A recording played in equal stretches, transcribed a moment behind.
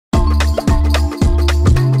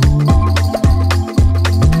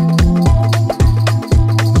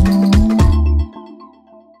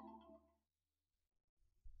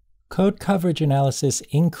Code coverage analysis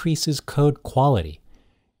increases code quality.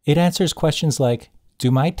 It answers questions like,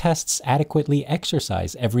 do my tests adequately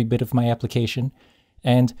exercise every bit of my application?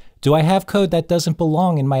 And do I have code that doesn't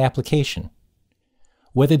belong in my application?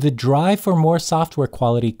 Whether the drive for more software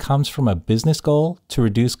quality comes from a business goal to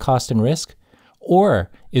reduce cost and risk, or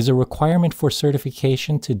is a requirement for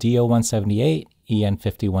certification to DO 178, EN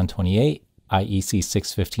 5128, IEC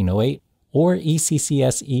 61508, or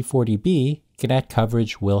ECCS E40B,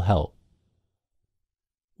 GNATcoverage will help.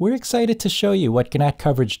 We're excited to show you what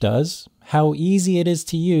GNATcoverage does, how easy it is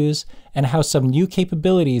to use, and how some new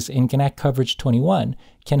capabilities in GNATcoverage 21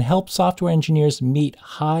 can help software engineers meet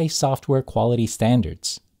high software quality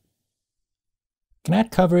standards.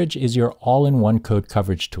 GNATcoverage is your all-in-one code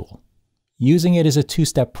coverage tool. Using it is a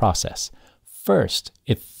two-step process. First,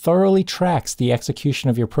 it thoroughly tracks the execution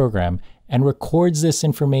of your program and records this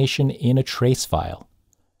information in a trace file.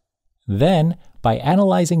 Then, by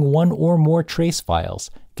analyzing one or more trace files,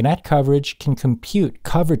 GNATcoverage can compute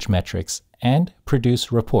coverage metrics and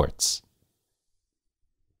produce reports.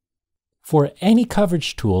 For any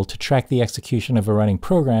coverage tool to track the execution of a running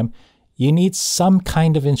program, you need some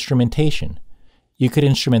kind of instrumentation. You could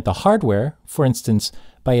instrument the hardware, for instance,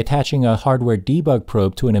 by attaching a hardware debug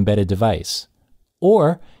probe to an embedded device.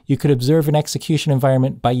 Or you could observe an execution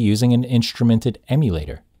environment by using an instrumented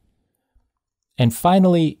emulator. And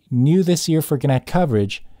finally, new this year for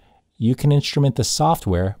GNATcoverage, you can instrument the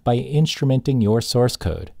software by instrumenting your source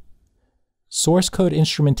code. Source code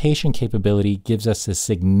instrumentation capability gives us a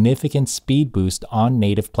significant speed boost on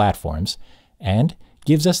native platforms and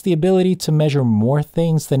gives us the ability to measure more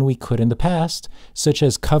things than we could in the past, such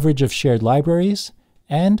as coverage of shared libraries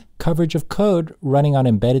and coverage of code running on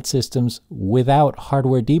embedded systems without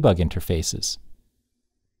hardware debug interfaces.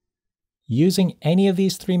 Using any of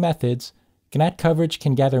these three methods, GNATcoverage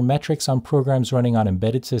can gather metrics on programs running on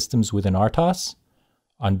embedded systems with an RTOS,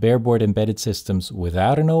 on bareboard embedded systems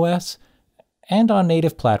without an OS, and on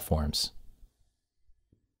native platforms.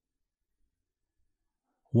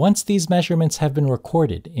 Once these measurements have been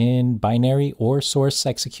recorded in binary or source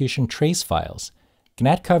execution trace files,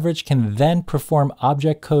 GNATcoverage can then perform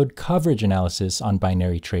object code coverage analysis on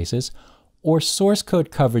binary traces or source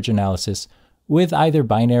code coverage analysis with either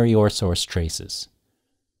binary or source traces.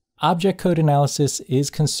 Object code analysis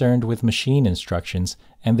is concerned with machine instructions,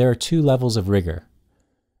 and there are two levels of rigor.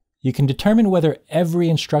 You can determine whether every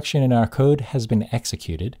instruction in our code has been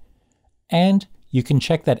executed, and you can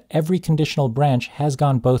check that every conditional branch has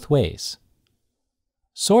gone both ways.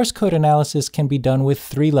 Source code analysis can be done with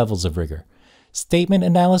three levels of rigor. Statement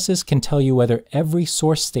analysis can tell you whether every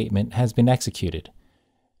source statement has been executed.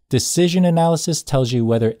 Decision analysis tells you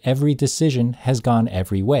whether every decision has gone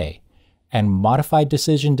every way. And modified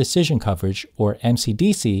decision coverage, or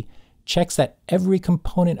MCDC, checks that every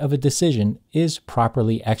component of a decision is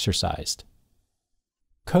properly exercised.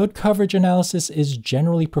 Code coverage analysis is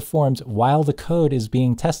generally performed while the code is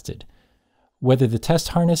being tested. Whether the test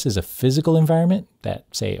harness is a physical environment that,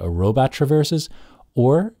 say, a robot traverses,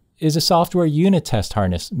 or is a software unit test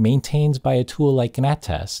harness maintained by a tool like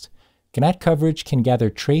GNATtest, GNATcoverage can gather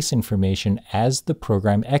trace information as the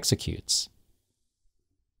program executes.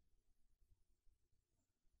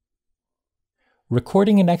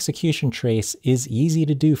 Recording an execution trace is easy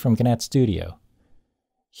to do from GNAT Studio.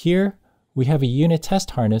 Here, we have a unit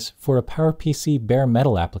test harness for a PowerPC bare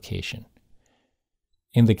metal application.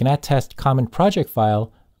 In the GNATtest common project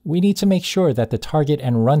file, we need to make sure that the target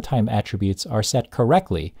and runtime attributes are set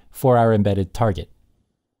correctly for our embedded target.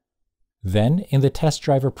 Then, in the test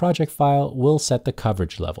driver project file, we'll set the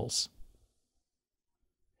coverage levels.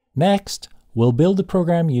 Next, we'll build the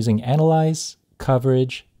program using analyze,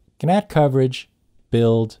 coverage, GNATcoverage,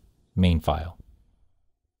 build, main file.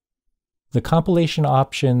 The compilation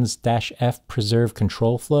options -f preserve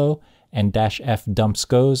control flow and -f dump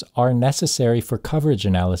SCOs are necessary for coverage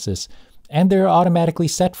analysis, and they're automatically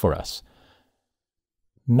set for us.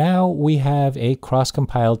 Now we have a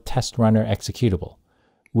cross-compiled test runner executable.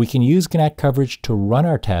 We can use GNATcoverage to run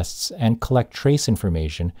our tests and collect trace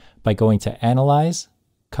information by going to Analyze,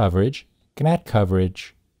 Coverage,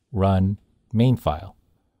 GNATcoverage, Run, Main file.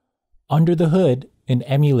 Under the hood, an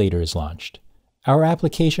emulator is launched. Our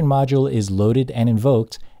application module is loaded and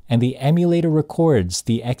invoked, and the emulator records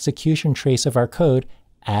the execution trace of our code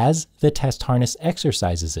as the test harness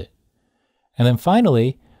exercises it. And then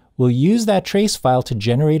finally, we'll use that trace file to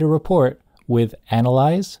generate a report with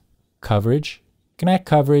Analyze, Coverage,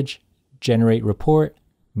 GNATcoverage, Generate Report,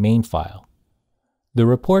 Main file. The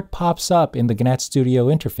report pops up in the GNAT Studio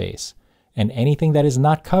interface, and anything that is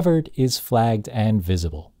not covered is flagged and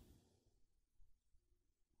visible.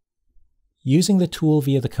 Using the tool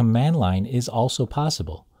via the command line is also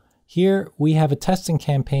possible. Here, we have a testing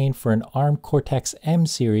campaign for an ARM Cortex-M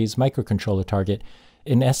series microcontroller target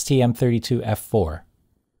in STM32F4.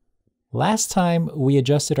 Last time, we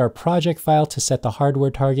adjusted our project file to set the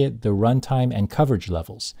hardware target, the runtime, and coverage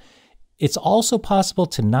levels. It's also possible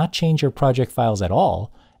to not change your project files at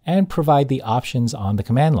all and provide the options on the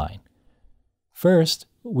command line. First,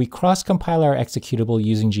 we cross-compile our executable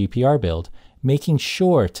using GPR build, making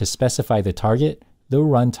sure to specify the target, the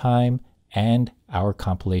runtime, and our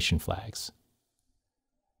compilation flags.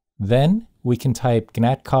 Then, we can type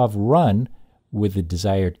GNATcov run with the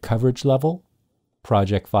desired coverage level,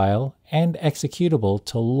 project file, and executable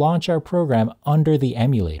to launch our program under the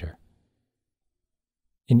emulator.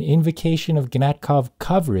 An invocation of GNATcov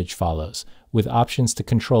coverage follows, with options to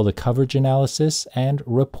control the coverage analysis and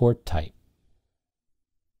report type.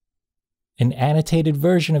 An annotated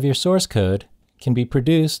version of your source code can be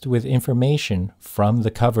produced with information from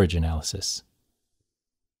the coverage analysis.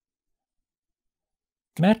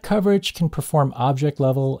 GNATcoverage can perform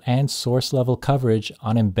object-level and source-level coverage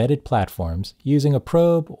on embedded platforms using a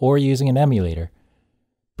probe or using an emulator.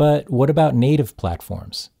 But what about native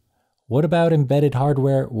platforms? What about embedded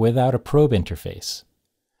hardware without a probe interface?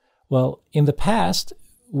 Well, in the past,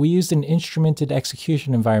 we used an instrumented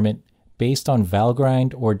execution environment based on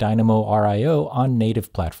Valgrind or Dynamo RIO on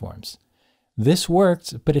native platforms. This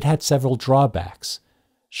worked, but it had several drawbacks.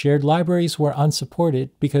 Shared libraries were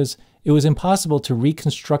unsupported because it was impossible to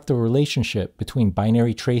reconstruct the relationship between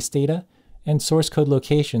binary trace data and source code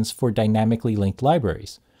locations for dynamically linked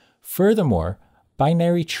libraries. Furthermore,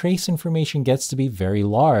 binary trace information gets to be very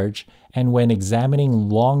large, and when examining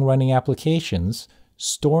long-running applications,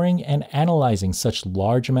 storing and analyzing such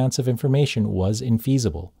large amounts of information was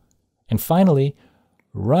infeasible. And finally,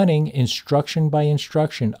 running instruction by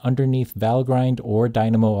instruction underneath Valgrind or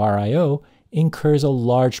Dynamo RIO incurs a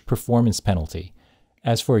large performance penalty.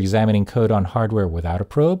 As for examining code on hardware without a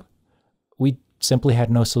probe, we simply had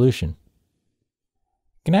no solution.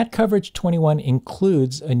 GNATcoverage 21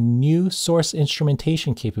 includes a new source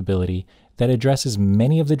instrumentation capability that addresses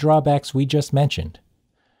many of the drawbacks we just mentioned.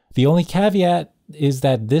 The only caveat is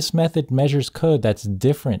that this method measures code that's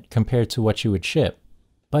different compared to what you would ship,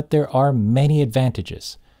 but there are many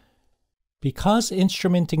advantages. Because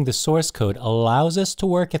instrumenting the source code allows us to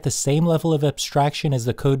work at the same level of abstraction as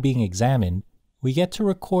the code being examined, we get to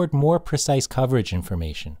record more precise coverage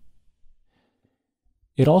information.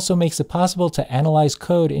 It also makes it possible to analyze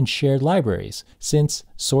code in shared libraries, since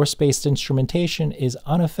source-based instrumentation is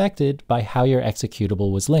unaffected by how your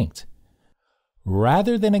executable was linked.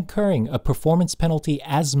 Rather than incurring a performance penalty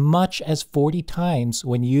as much as 40 times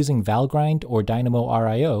when using Valgrind or Dynamo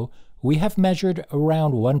RIO, we have measured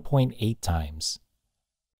around 1.8 times.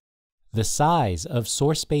 The size of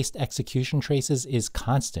source-based execution traces is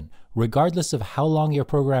constant, regardless of how long your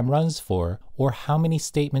program runs for or how many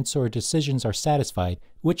statements or decisions are satisfied,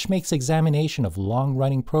 which makes examination of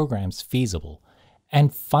long-running programs feasible.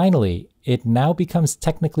 And finally, it now becomes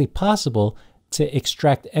technically possible to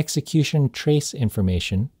extract execution trace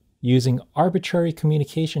information using arbitrary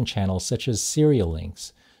communication channels such as serial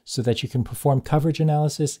links, so that you can perform coverage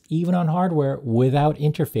analysis even on hardware without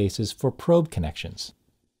interfaces for probe connections.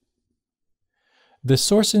 The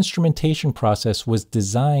source instrumentation process was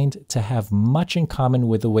designed to have much in common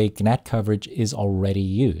with the way GNATcoverage is already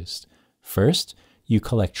used. First, you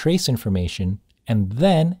collect trace information, and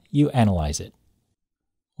then you analyze it.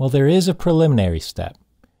 Well, there is a preliminary step.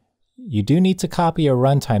 You do need to copy a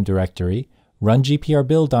runtime directory, run GPR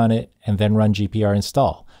build on it, and then run GPR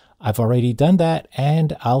install. I've already done that,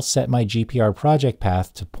 and I'll set my GPR project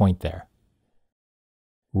path to point there.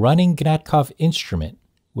 Running GNATcov instrument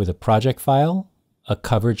with a project file, a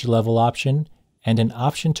coverage level option, and an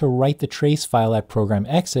option to write the trace file at program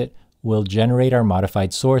exit will generate our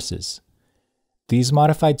modified sources. These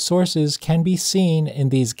modified sources can be seen in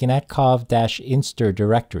these GNATcov-inster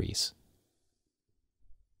directories.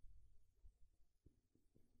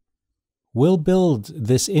 We'll build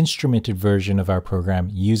this instrumented version of our program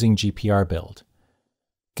using GPR build.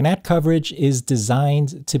 GNATcoverage is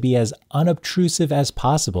designed to be as unobtrusive as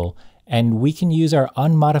possible, and we can use our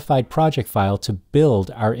unmodified project file to build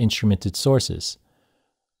our instrumented sources.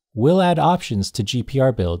 We'll add options to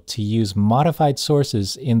GPR build to use modified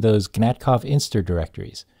sources in those GNATcov-inster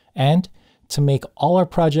directories, and to make all our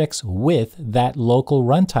projects with that local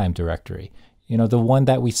runtime directory, the one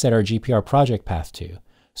that we set our GPR project path to,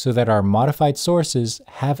 so that our modified sources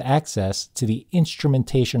have access to the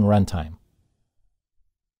instrumentation runtime.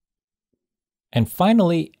 And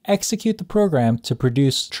finally, execute the program to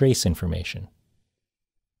produce trace information.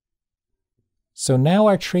 So now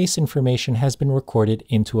our trace information has been recorded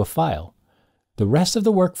into a file. The rest of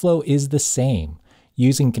the workflow is the same,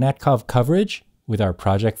 using GNATcoverage with our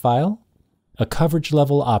project file, a coverage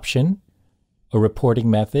level option, a reporting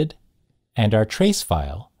method, and our trace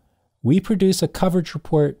file. We produce a coverage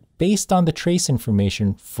report based on the trace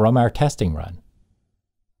information from our testing run.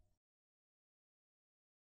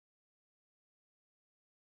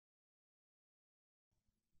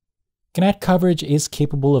 GNATcoverage is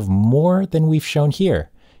capable of more than we've shown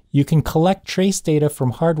here. You can collect trace data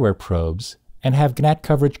from hardware probes and have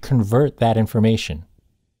GNATcoverage convert that information.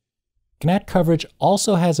 GNATcoverage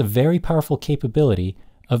also has a very powerful capability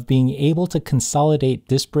of being able to consolidate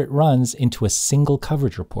disparate runs into a single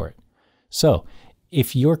coverage report. So,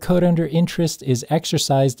 if your code under interest is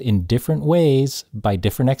exercised in different ways by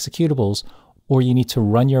different executables, or you need to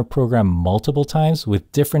run your program multiple times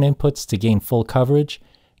with different inputs to gain full coverage,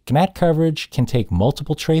 GNATcoverage can take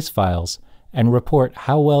multiple trace files and report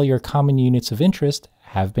how well your common units of interest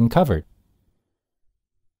have been covered.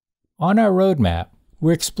 On our roadmap,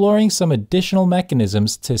 we're exploring some additional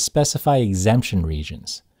mechanisms to specify exemption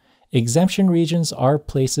regions. Exemption regions are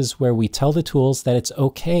places where we tell the tools that it's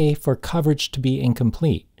okay for coverage to be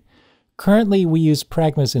incomplete. Currently, we use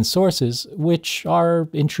pragmas and sources, which are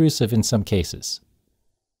intrusive in some cases.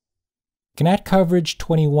 GNATcoverage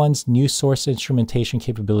 21's new source instrumentation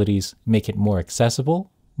capabilities make it more accessible,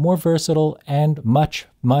 more versatile, and much,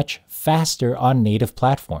 much faster on native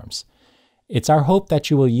platforms. It's our hope that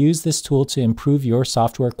you will use this tool to improve your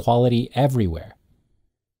software quality everywhere.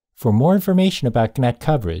 For more information about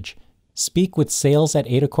GNATcoverage, speak with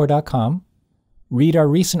sales@adacore.com, read our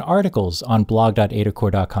recent articles on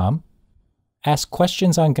blog.adacore.com, ask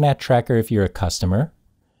questions on GNAT Tracker if you're a customer,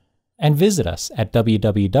 and visit us at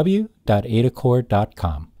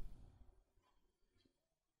www.adacore.com.